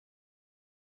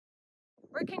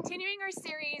We're continuing our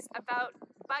series about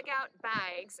bug out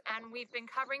bags, and we've been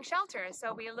covering shelter.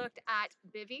 So we looked at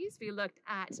bivvies, we looked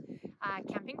at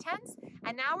camping tents,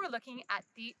 and now we're looking at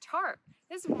the tarp.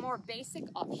 This is a more basic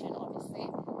option, obviously.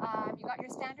 You got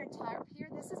your standard tarp here.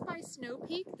 This is by Snow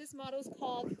Peak. This model is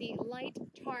called the Light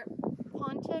Tarp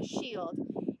Ponta Shield.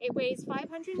 It weighs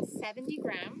 570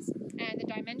 grams, and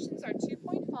the dimensions are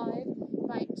 2.5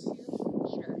 by 2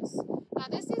 meters. Now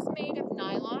this is made of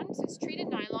nylon, so it's treated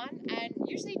nylon, and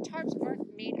usually tarps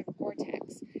aren't made of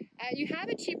Gore-Tex. You have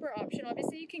a cheaper option.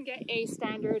 Obviously you can get a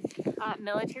standard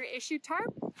military issue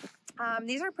tarp.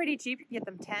 These are pretty cheap. You can get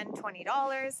them $10,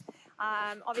 $20.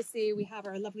 Obviously we have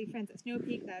our lovely friends at Snow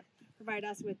Peak that provide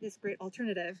us with this great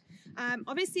alternative.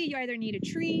 Obviously you either need a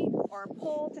tree or a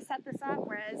pole to set this up,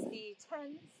 whereas the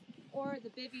tents or the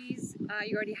bivvies,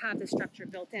 you already have the structure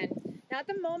built in. Now at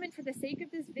the moment, for the sake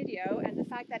of this video and the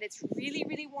fact that it's really,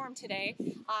 really warm today,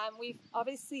 we've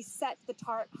obviously set the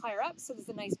tarp higher up so there's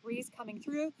a nice breeze coming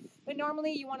through. But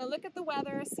normally you want to look at the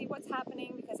weather, see what's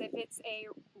happening, because if it's a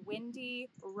windy,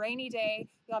 rainy day,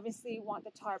 you obviously want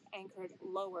the tarp anchored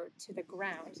lower to the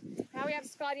ground. Now we have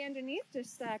Scotty underneath,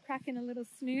 just cracking a little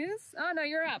snooze. Oh no,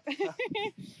 you're up.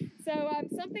 So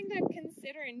something to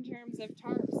consider in terms of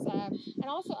tarps and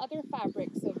also other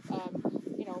fabrics of,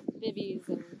 you know, bivvies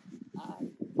and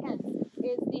tents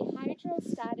is the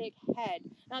hydrostatic head.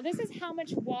 Now this is how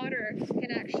much water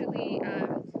can actually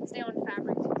stay on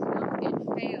fabric until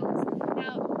it fails.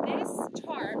 Now this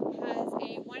tarp has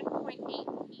a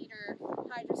 1.8 meter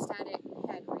hydrostatic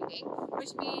head reading,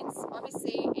 which means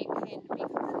obviously it can be completely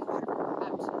waterproof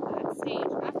up to that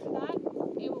stage. After that,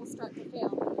 it will start to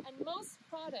fail. And most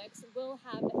products will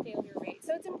have a failure rate.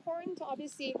 So it's important to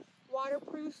obviously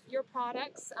waterproof your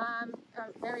products.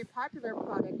 A very popular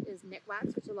product is knit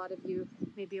wax, which a lot of you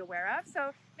may be aware of.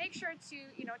 So make sure to,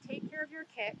 you know, take care of your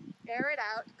kit, air it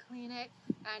out, clean it,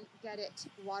 and get it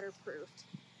waterproofed.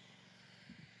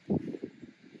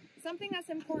 Something that's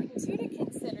important too to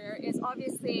consider is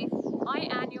obviously I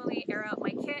annually air out my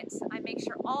kit. I make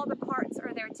sure all the parts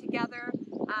are there together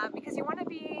because you want to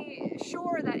be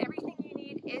sure that everything you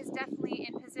need is definitely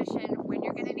in position when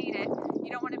you're going to need it.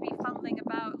 You don't want to be fumbling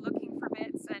about looking for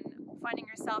bits and finding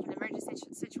yourself in an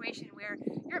emergency situation where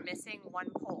you're missing one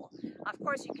pole. Of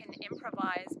course you can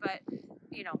improvise, but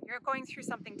you know, you're going through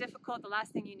something difficult, the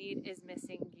last thing you need is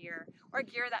missing gear, or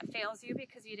gear that fails you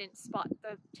because you didn't spot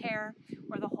the tear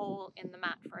or the hole in the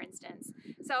mat, for instance.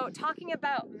 So talking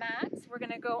about mats, we're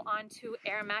going to go on to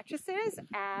air mattresses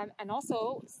and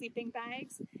also sleeping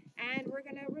bags, and we're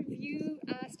going to review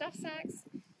stuff sacks,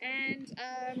 and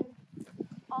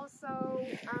also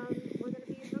we're going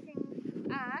to be looking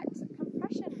at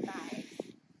compression bags.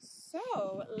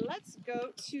 So let's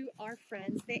go to our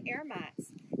friends, the air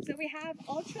mats. So we have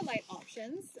ultralight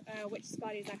options, which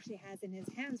Scotty actually has in his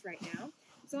hands right now.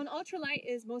 So an ultralight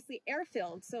is mostly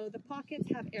air-filled, so the pockets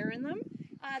have air in them.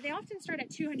 They often start at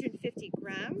 250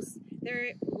 grams.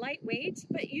 They're lightweight,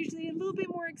 but usually a little bit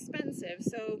more expensive.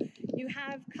 So you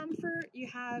have comfort, you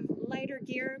have lighter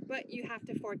gear, but you have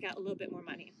to fork out a little bit more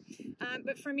money.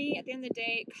 But for me, at the end of the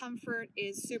day, comfort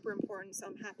is super important, so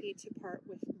I'm happy to part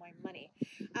with my money.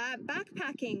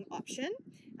 Backpacking option.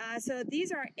 So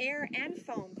these are air and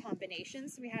foam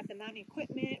combinations. So we have the mounting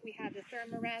equipment, we have the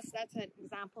thermarest, that's an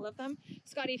example of them.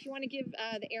 Scotty, if you want to give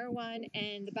the air one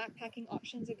and the backpacking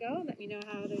options a go, let me know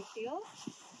how they feel.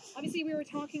 Obviously, we were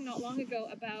talking not long ago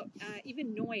about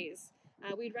even noise.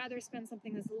 We'd rather spend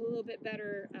something that's a little bit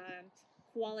better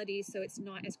quality, so it's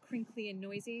not as crinkly and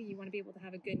noisy. You want to be able to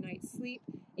have a good night's sleep.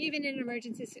 Even in an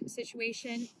emergency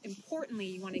situation, importantly,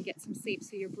 you want to get some sleep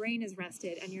so your brain is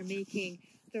rested and you're making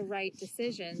the right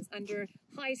decisions. Under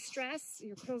high stress,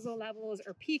 your cortisol levels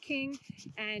are peaking,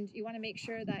 and you want to make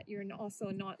sure that you're also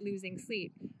not losing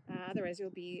sleep. Otherwise, you'll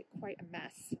be quite a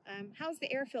mess. How's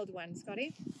the air-filled one,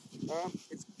 Scotty?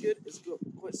 It's good. It's got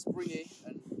quite springy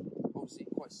and obviously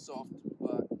quite soft,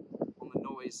 but on the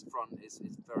noise front, it's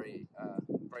very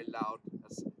very loud.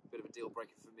 That's a bit of a deal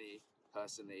breaker for me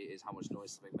personally, is how much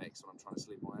noise something makes when I'm trying to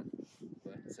sleep on it.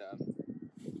 But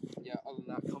yeah, other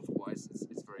than that, comfort-wise,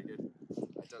 it's very good.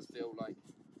 It does feel like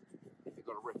if you've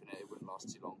got a rip in it, it wouldn't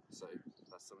last too long. So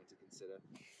that's something to consider.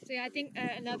 So yeah, I think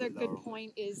another good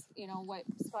point is, you know, what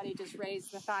Scotty just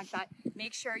raised, the fact that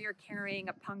make sure you're carrying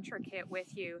a puncture kit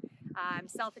with you.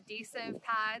 Self-adhesive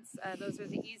pads, those are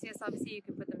the easiest. Obviously, you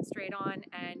can put them straight on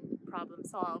and problem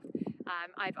solved.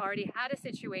 I've already had a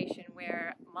situation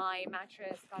where my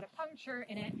mattress got a puncture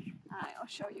in it. I'll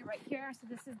show you right here. So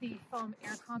this is the foam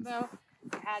air combo.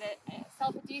 I had it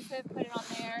self-adhesive, put it on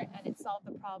there, and it solved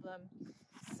the problem.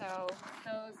 So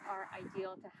those are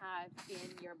ideal to have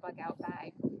in your bug out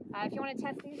bag. if you want to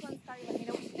test these ones, Scotty, let me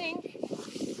know what you think.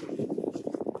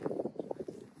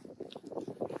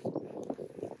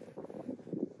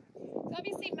 So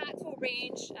obviously mats will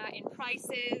range in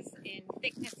prices, in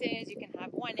thicknesses. You can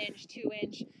have 1 inch, 2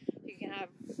 inch. You can have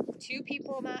 2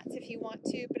 people mats if you want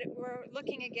to, but we're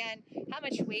looking again, how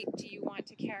much weight do you want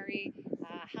to carry?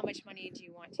 How much money do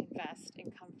you want to invest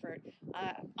in comfort?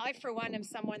 I, for one, am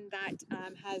someone that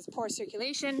has poor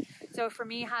circulation. So for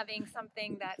me, having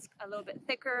something that's a little bit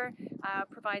thicker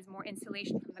provides more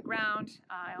insulation from the ground.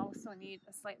 I also need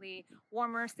a slightly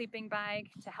warmer sleeping bag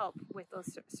to help with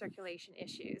those circulation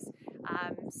issues.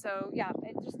 So yeah,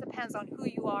 it just depends on who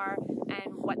you are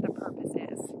and what the purpose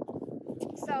is.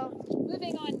 So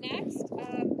moving on next,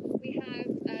 we have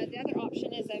the other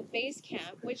option is a base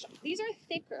camp, which these are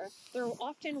thicker. They're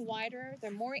often wider.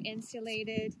 They're more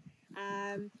insulated.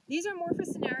 These are more for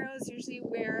scenarios usually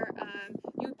where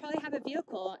you probably have a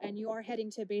vehicle and you are heading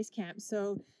to a base camp.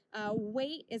 So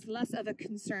weight is less of a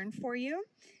concern for you.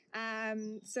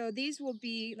 So these will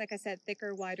be, like I said,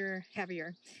 thicker, wider,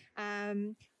 heavier.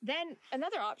 Then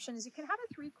another option is you can have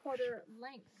a 3/4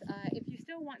 length if you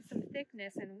still want some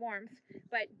thickness and warmth,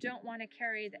 but don't want to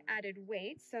carry the added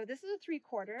weight. So this is a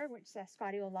 3/4, which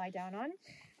Scotty will lie down on.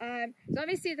 So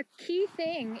obviously the key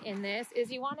thing in this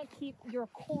is you want to keep your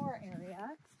core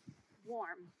area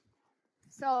warm.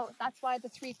 So that's why the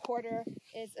 3/4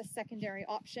 is a secondary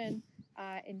option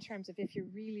in terms of if you're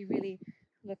really, really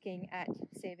looking at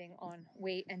saving on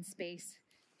weight and space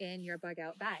in your bug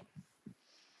out bag.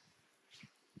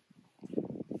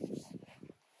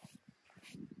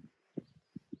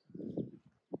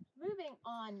 Moving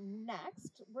on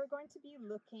next, we're going to be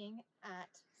looking at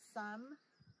some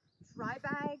dry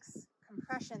bags,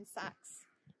 compression sacks,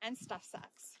 and stuff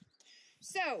sacks.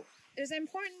 So there's an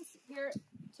importance here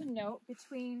to note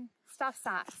between stuff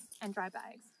sacks and dry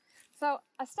bags. So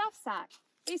a stuff sack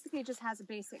basically just has a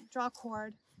basic draw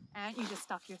cord and you just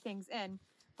stuff your things in.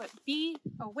 But be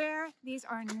aware, these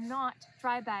are not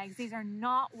dry bags. These are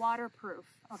not waterproof,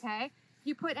 okay?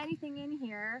 You put anything in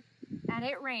here and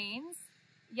it rains,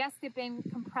 yes, they've been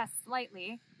compressed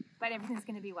slightly, but everything's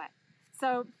gonna be wet.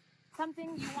 So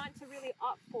something you want to really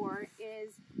opt for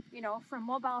is, you know, for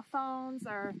mobile phones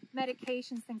or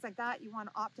medications, things like that, you want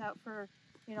to opt out for,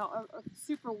 you know, a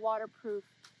super waterproof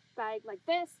bag like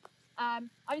this.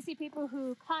 Obviously people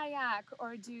who kayak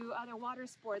or do other water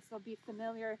sports, they'll be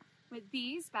familiar with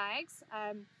these bags.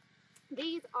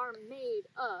 These are made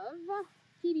of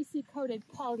PVC coated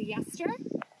polyester.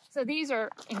 So these are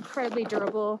incredibly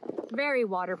durable, very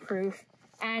waterproof.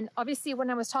 And obviously when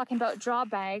I was talking about draw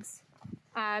bags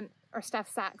or stuff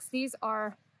sacks, these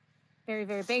are very,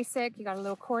 very basic. You got a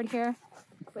little cord here.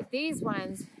 But these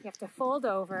ones, you have to fold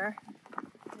over,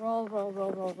 roll, roll,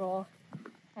 roll, roll, roll,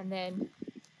 and then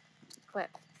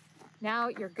clip. Now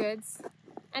your goods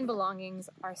and belongings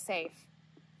are safe.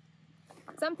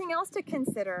 Something else to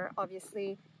consider,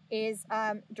 obviously, is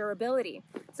durability.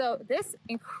 So this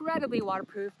incredibly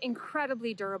waterproof,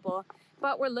 incredibly durable,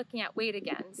 but we're looking at weight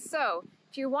again. So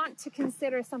if you want to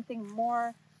consider something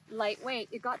more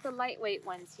lightweight, you got the lightweight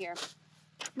ones here.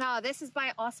 Now this is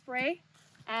by Osprey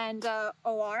and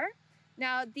OR.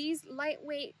 Now these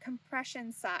lightweight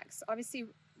compression sacks obviously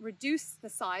reduce the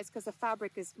size because the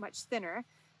fabric is much thinner.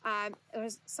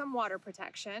 There's some water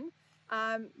protection,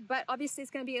 but obviously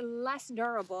it's going to be less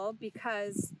durable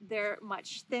because they're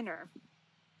much thinner.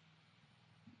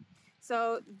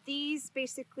 So these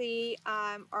basically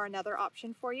are another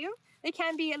option for you. They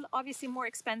can be obviously more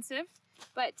expensive,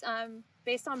 but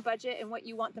based on budget and what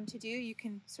you want them to do, you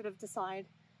can sort of decide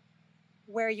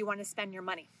where you want to spend your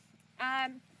money.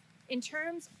 In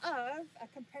terms of a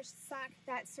compression sack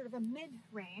that's sort of a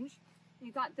mid-range,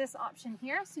 you got this option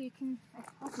here. So you can,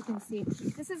 as you can see,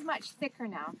 this is much thicker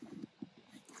now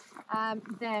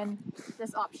than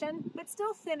this option, but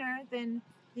still thinner than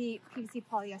the PVC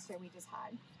polyester we just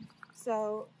had.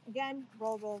 So again,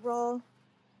 roll, roll, roll,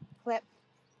 clip,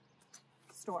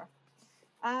 store.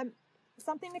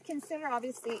 Something to consider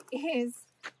obviously is,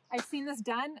 I've seen this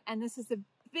done and this is a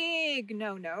big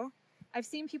no-no. I've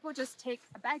seen people just take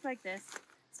a bag like this,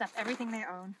 stuff everything they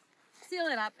own, seal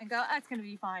it up and go, oh, it's gonna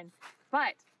be fine.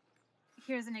 But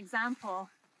here's an example.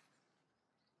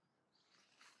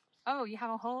 Oh, you have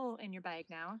a hole in your bag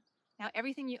now. Now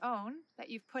everything you own that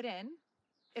you've put in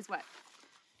is wet.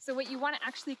 So what you want to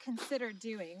actually consider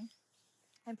doing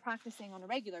and practicing on a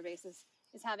regular basis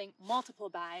is having multiple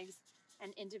bags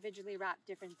and individually wrap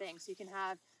different things. So you can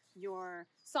have your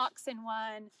socks in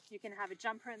one, you can have a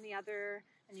jumper in the other,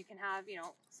 and you can have, you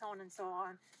know, so on and so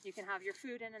on. You can have your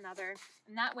food in another.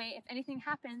 And that way, if anything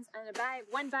happens and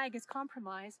one bag is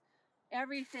compromised,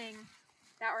 everything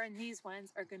that are in these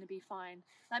ones are going to be fine.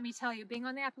 Let me tell you, being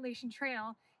on the Appalachian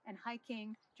Trail and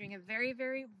hiking during a very,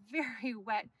 very, very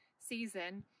wet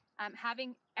season,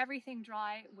 having everything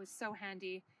dry was so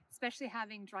handy, especially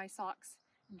having dry socks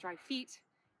and dry feet.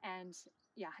 And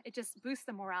yeah, it just boosts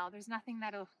the morale. There's nothing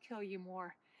that'll kill you more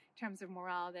in terms of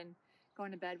morale than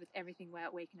going to bed with everything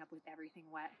wet, waking up with everything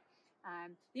wet.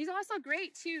 These are also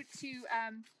great to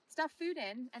stuff food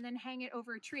in and then hang it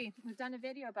over a tree. We've done a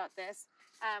video about this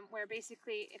where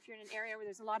basically if you're in an area where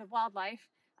there's a lot of wildlife,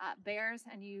 bears,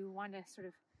 and you want to sort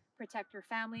of protect your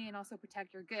family and also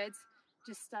protect your goods,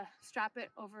 just strap it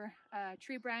over a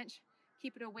tree branch,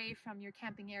 keep it away from your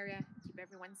camping area, keep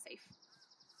everyone safe.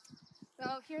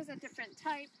 So here's a different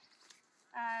type.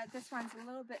 This one's a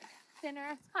little bit thinner.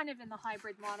 It's kind of in the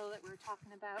hybrid model that we were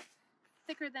talking about.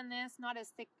 Thicker than this, not as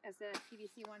thick as the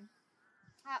PVC one.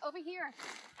 Over here,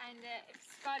 and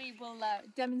Scotty will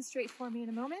demonstrate for me in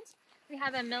a moment, we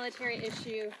have a military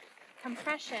issue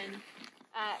compression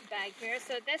bag here.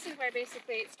 So this is where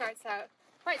basically it starts out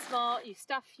quite small. You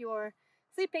stuff your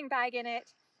sleeping bag in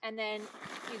it, and then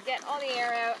you get all the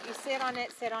air out, you sit on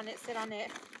it, sit on it, sit on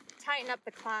it, tighten up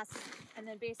the clasp, and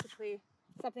then basically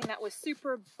something that was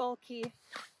super bulky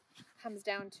comes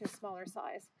down to a smaller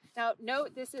size. Now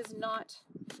note, this is not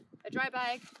a dry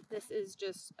bag, this is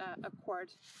just a cord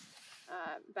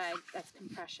bag that's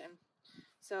compression.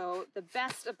 So the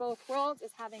best of both worlds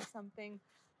is having something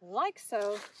like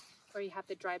so, where you have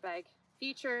the dry bag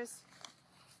features,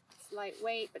 it's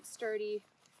lightweight but sturdy,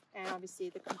 and obviously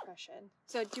the compression.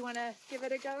 So do you want to give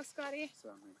it a go, Scotty?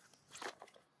 Certainly.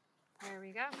 There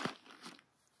we go.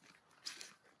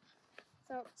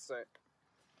 So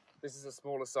this is a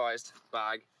smaller sized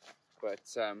bag, but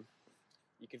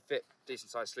you can fit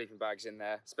decent sized sleeping bags in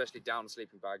there, especially down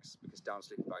sleeping bags, because down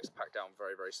sleeping bags are packed down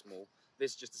very, very small.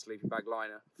 This is just a sleeping bag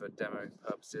liner for demo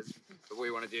purposes. But what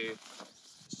you want to do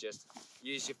is just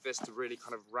use your fist to really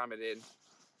kind of ram it in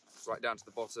right down to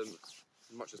the bottom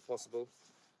as much as possible.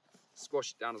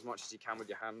 Squash it down as much as you can with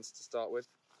your hands to start with.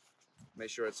 Make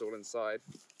sure it's all inside,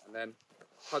 and then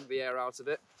hug the air out of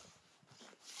it.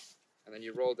 And then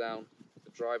you roll down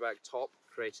the dry bag top,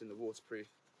 creating the waterproof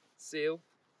seal,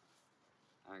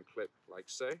 and clip like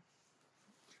so.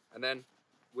 And then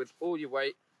with all your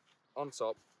weight on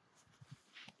top,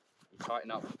 you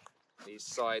tighten up these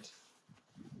side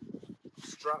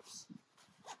straps,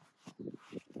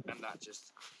 and that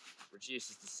just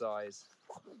reduces the size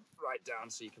right down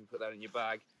so you can put that in your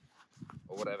bag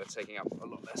or whatever, taking up a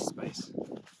lot less space.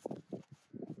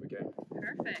 There we go.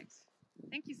 Perfect.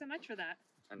 Thank you so much for that.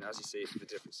 And as you see, the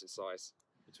difference in size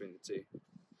between the two.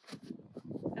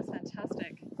 That's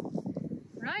fantastic.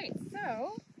 Right,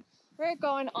 so we're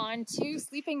going on to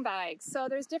sleeping bags. So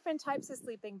there's different types of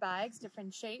sleeping bags,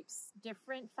 different shapes,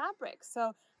 different fabrics.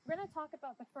 So we're going to talk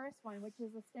about the first one, which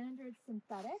is a standard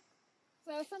synthetic.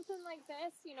 So something like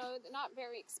this, you know, not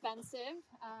very expensive.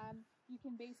 You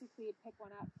can basically pick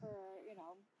one up for, you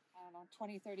know, I don't know,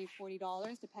 $20, $30,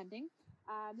 $40, depending.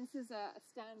 This is a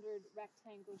standard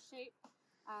rectangle shape.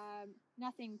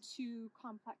 Nothing too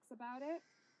complex about it.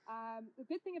 The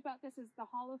good thing about this is the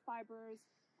hollow fibers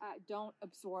don't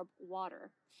absorb water.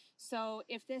 So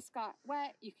if this got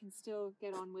wet, you can still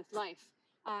get on with life.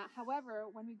 However,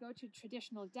 when we go to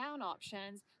traditional down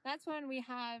options, that's when we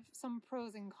have some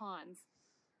pros and cons.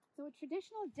 So a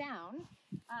traditional down,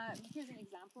 here's an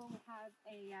example. We have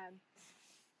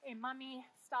a mummy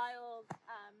style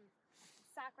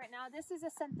sack right now. This is a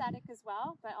synthetic as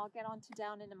well, but I'll get on to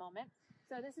down in a moment.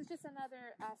 So this is just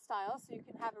another style. So you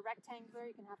can have a rectangular,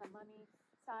 you can have a mummy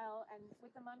style, and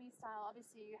with the mummy style,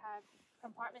 obviously you have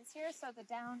compartments here. So the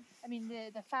down, I mean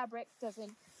the fabric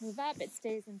doesn't move up, it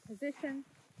stays in position.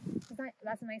 So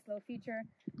that's a nice little feature.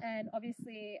 And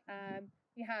obviously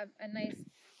you have a nice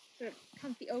sort of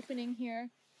comfy opening here,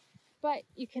 but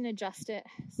you can adjust it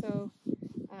so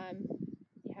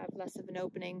you have less of an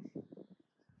opening.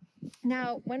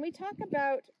 Now, when we talk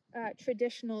about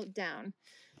traditional down,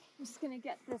 I'm just going to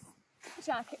get this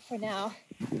jacket for now.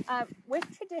 With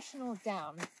traditional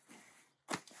down,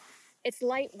 it's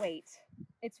lightweight,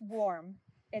 it's warm,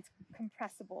 it's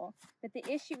compressible, but the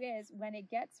issue is when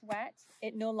it gets wet,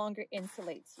 it no longer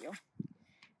insulates you.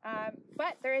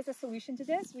 But there is a solution to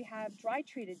this. We have dry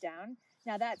treated down.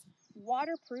 Now that's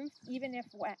waterproof even if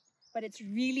wet, but it's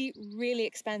really, really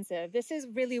expensive. This is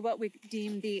really what we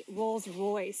deem the Rolls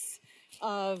Royce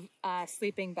of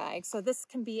sleeping bags. So this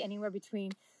can be anywhere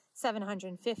between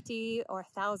 $750 or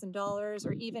 $1,000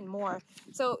 or even more.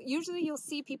 So usually you'll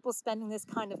see people spending this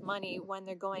kind of money when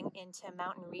they're going into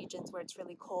mountain regions where it's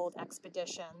really cold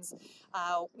expeditions,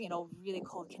 you know, really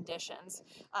cold conditions.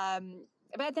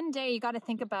 But at the end of the day, you got to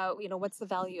think about, you know, what's the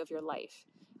value of your life?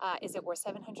 Is it worth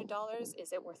 $700?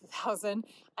 Is it worth $1,000?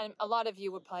 And a lot of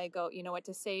you would probably go, you know what,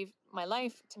 to save my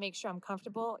life, to make sure I'm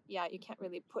comfortable, yeah, you can't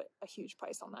really put a huge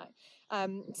price on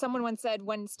that. Someone once said,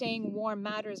 when staying warm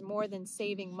matters more than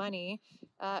saving money,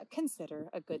 consider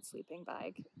a good sleeping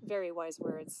bag. Very wise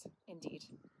words indeed.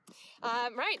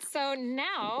 Right, so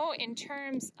now in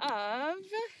terms of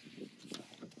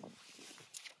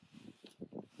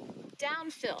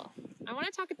downfill, I want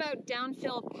to talk about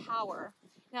downfill power.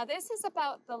 Now this is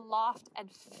about the loft and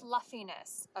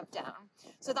fluffiness of down.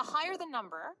 So the higher the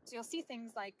number, so you'll see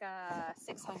things like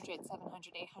 600,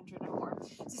 700, 800 or more.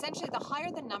 So essentially the higher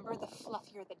the number, the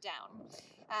fluffier the down,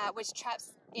 which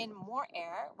traps in more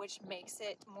air, which makes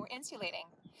it more insulating,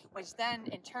 which then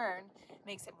in turn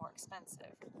makes it more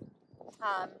expensive.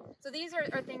 So these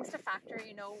are things to factor,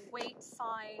 you know, weight,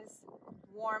 size,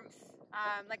 warmth.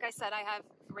 Like I said, I have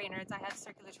Raynaud's, I have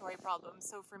circulatory problems.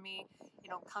 So for me, you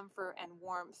know, comfort and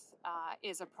warmth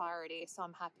is a priority. So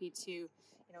I'm happy to, you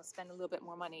know, spend a little bit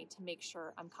more money to make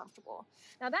sure I'm comfortable.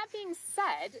 Now that being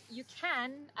said, you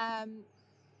can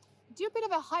do a bit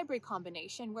of a hybrid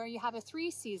combination where you have a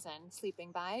 3-season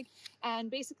sleeping bag,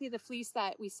 and basically the fleece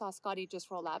that we saw Scotty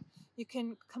just roll up, you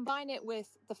can combine it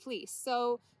with the fleece.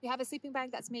 So you have a sleeping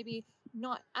bag that's maybe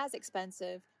not as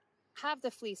expensive, have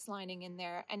the fleece lining in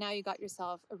there, and now you got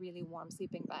yourself a really warm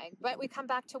sleeping bag. But we come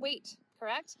back to weight,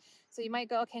 correct? So you might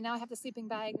go, okay, now I have the sleeping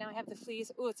bag, now I have the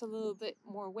fleece, oh, it's a little bit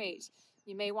more weight.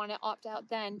 You may want to opt out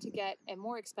then to get a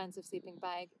more expensive sleeping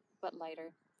bag, but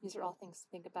lighter. These are all things to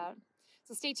think about.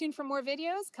 So stay tuned for more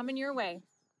videos coming your way.